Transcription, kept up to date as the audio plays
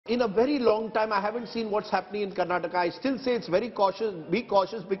in a very long time, I haven't seen what's happening in Karnataka. I still say it's very cautious, be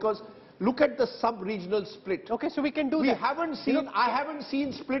cautious, because look at the sub-regional split. Okay, so we can do that. We haven't seen, I haven't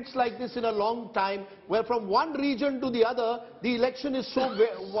seen splits like this in a long time, where from one region to the other, the election is so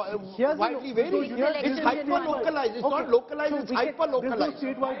widely varied. It's hyper-localized. It's not localized, it's hyper-localized.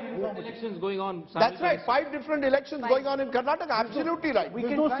 There's no statewide elections going on. That's right, 5 different elections going on in Karnataka. Absolutely right.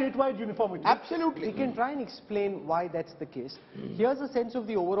 There's no statewide uniformity. Absolutely. We can try and explain why that's the case. Here's a sense of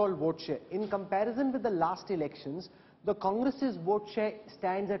the overall vote share. In comparison with the last elections, the Congress's vote share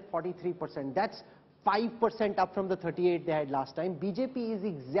stands at 43%. That's 5% up from the 38 they had last time. BJP is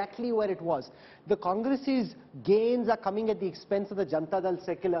exactly where it was. The Congress's gains are coming at the expense of the Janata Dal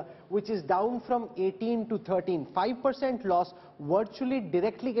Secular, which is down from 18 to 13. 5% loss, virtually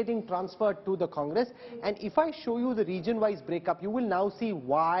directly getting transferred to the Congress. And if I show you the region-wise breakup, you will now see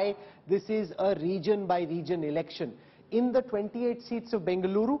why this is a region-by-region election. In the 28 seats of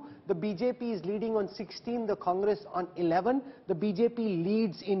Bengaluru, the BJP is leading on 16, the Congress on 11. The BJP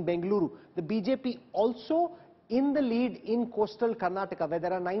leads in Bengaluru. The BJP also in the lead in coastal Karnataka, where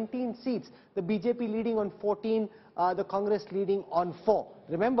there are 19 seats. The BJP leading on 14, the Congress leading on 4.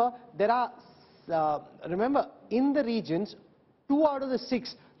 Remember, in the regions, 2 out of the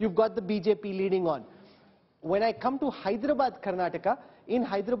 6, you've got the BJP leading on. When I come to Hyderabad, Karnataka, in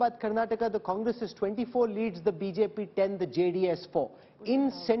Hyderabad, Karnataka, the Congress is 24, leads the BJP 10, the JDS 4.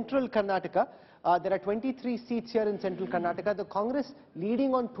 In central Karnataka, there are 23 seats here in central Karnataka, the Congress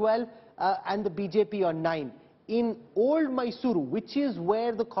leading on 12 and the BJP on 9. In Old Mysuru, which is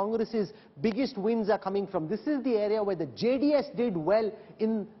where the Congress's biggest wins are coming from, this is the area where the JDS did well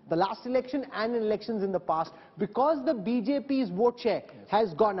in the last election and in elections in the past, because the BJP's vote share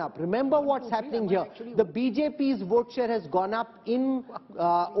has gone up. Remember what's happening here. The BJP's vote share has gone up in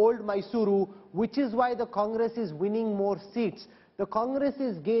Old Mysuru, which is why the Congress is winning more seats. The Congress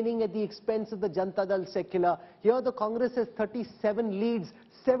is gaining at the expense of the Janata Dal Secular. Here the Congress has 37 leads,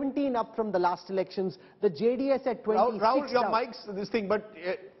 17 up from the last elections. The JDS at 26. Rahul, your mic's this thing, but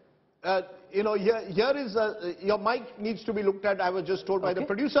you know, here is your mic needs to be looked at. I was just told by the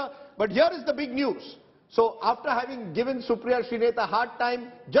producer. But here is the big news. So after having given Supriya Srinath a hard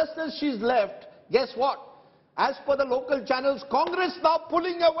time, just as she's left, guess what? As per the local channels, Congress now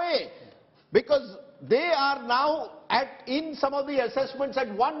pulling away, because they are now in some of the assessments at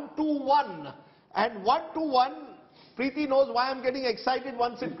 1-1, and 1-1. Preeti knows why I'm getting excited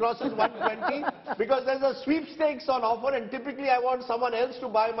once it crosses 120, because there's a sweepstakes on offer, and typically I want someone else to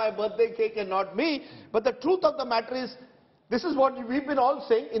buy my birthday cake and not me. But the truth of the matter is, this is what we've been all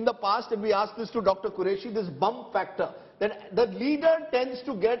saying in the past, and we asked this to Dr. Qureshi, this bump factor, that the leader tends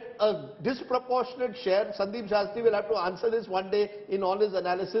to get a disproportionate share. Sandeep Shastri will have to answer this one day in all his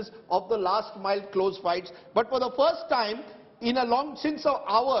analysis of the last mile close fights. But for the first time in since an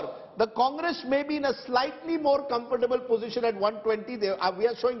hour, the Congress may be in a slightly more comfortable position at 120. We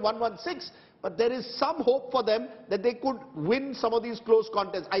are showing 116, but there is some hope for them that they could win some of these close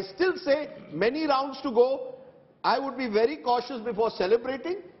contests. I still say many rounds to go. I would be very cautious before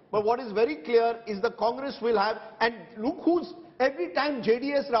celebrating, but what is very clear is the Congress will have, and look who's, every time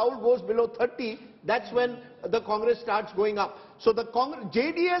JDS Rahul goes below 30, that's when the Congress starts going up. So the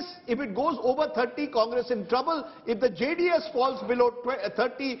JDS, if it goes over 30, Congress in trouble. If the JDS falls below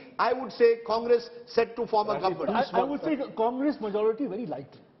 30, I would say Congress set to form a government. I would say Congress majority very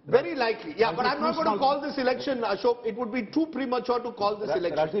likely. Very likely, yeah, but I'm not going to call this election, Ashok. It would be too premature to call this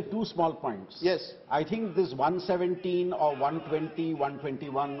election. Rajdeep, 2 small points. Yes. I think this 117 or 120,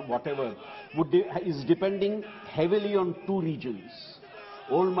 121, whatever, is depending heavily on 2 regions,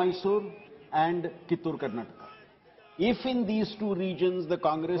 Old Mysore and Kittur, Karnataka. If in these 2 regions the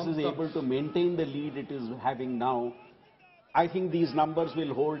Congress is able to maintain the lead it is having now, I think these numbers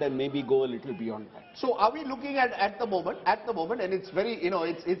will hold and maybe go a little beyond that. So are we looking at the moment, and it's very,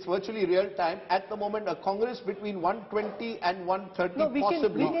 it's virtually real time, at the moment a Congress between 120 and 130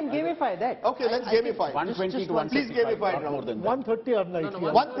 possibly. We can gamify that. Okay, let's gamify. 120 to 135. Please gamify it. More than that. 130 unlikely.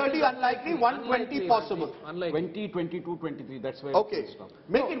 130 unlikely, 120 possible. 20, 22, 23, that's where okay.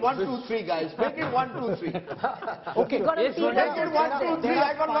 Make it 1, 2, 3, guys. Make it 1, 2, 3. Okay. Make it 1, 2, 3.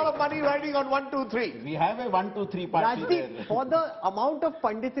 I got a lot of money riding on 1, 2, 3. We have a 1, 2, 3 party there. For the amount of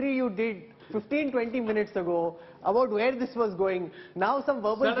punditry you did 15-20 minutes ago about where this was going, now some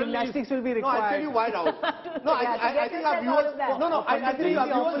verbal gymnastics will be required. No, I'll tell you why, Rahul. No, I think our viewers... I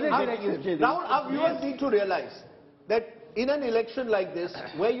think our viewers need to realize that in an election like this,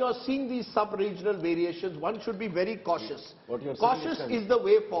 where you're seeing these sub-regional variations, one should be very cautious. Cautious is the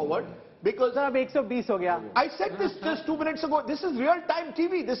way forward. Because Sir, अब 120 हो गया. I said this just 2 minutes ago. This is real-time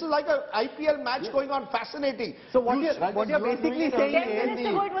TV. This is like a IPL match going on, fascinating. So what You- you're basically saying 10 is... minutes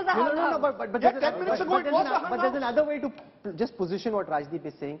ago it was a No, no, no, hug. but Yeah, there's 10 minutes ago it was a but there's hug. another way to just position what Rajdeep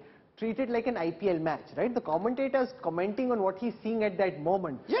is saying. Treat it like an IPL match, right? The commentator's commenting on what he's seeing at that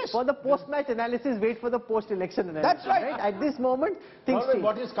moment. Yes. For the post-match analysis, wait for the post-election analysis. That's right. At this moment, things change.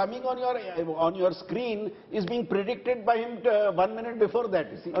 What is coming on your screen is being predicted by him 1 minute before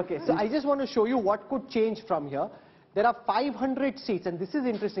that. You see? Okay, so I just want to show you what could change from here. There are 500 seats, and this is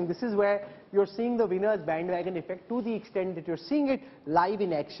interesting. This is where you're seeing the winner's bandwagon effect to the extent that you're seeing it live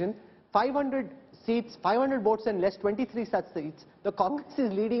in action. 500 seats, 500 votes and less, 23 such seats. The Congress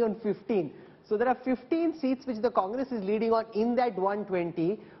is leading on 15. So there are 15 seats which the Congress is leading on in that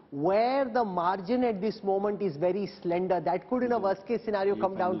 120, where the margin at this moment is very slender. That could, in a worst case scenario,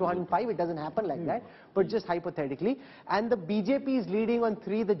 come down to 105. It doesn't happen like that, but just hypothetically. And the BJP is leading on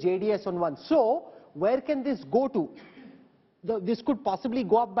 3, the JDS on 1. So where can this go to? This could possibly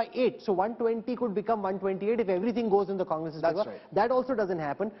go up by 8. So 120 could become 128 if everything goes in the Congress's favor. right. That also doesn't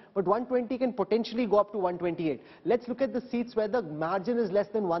happen. But 120 can potentially go up to 128. Let's look at the seats where the margin is less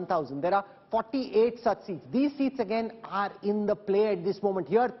than 1,000. There are 48 such seats. These seats again are in the play at this moment.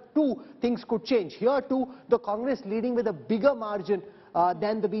 Here too things could change. Here too the Congress leading with a bigger margin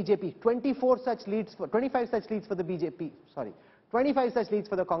than the BJP. 25 such leads for the BJP. Sorry. 25 such leads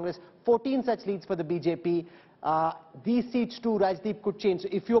for the Congress, 14 such leads for the BJP. These seats too, Rajdeep, could change. So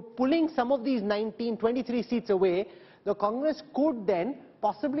if you're pulling some of these 23 seats away, the Congress could then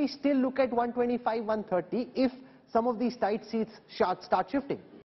possibly still look at 125, 130 if some of these tight seats start shifting.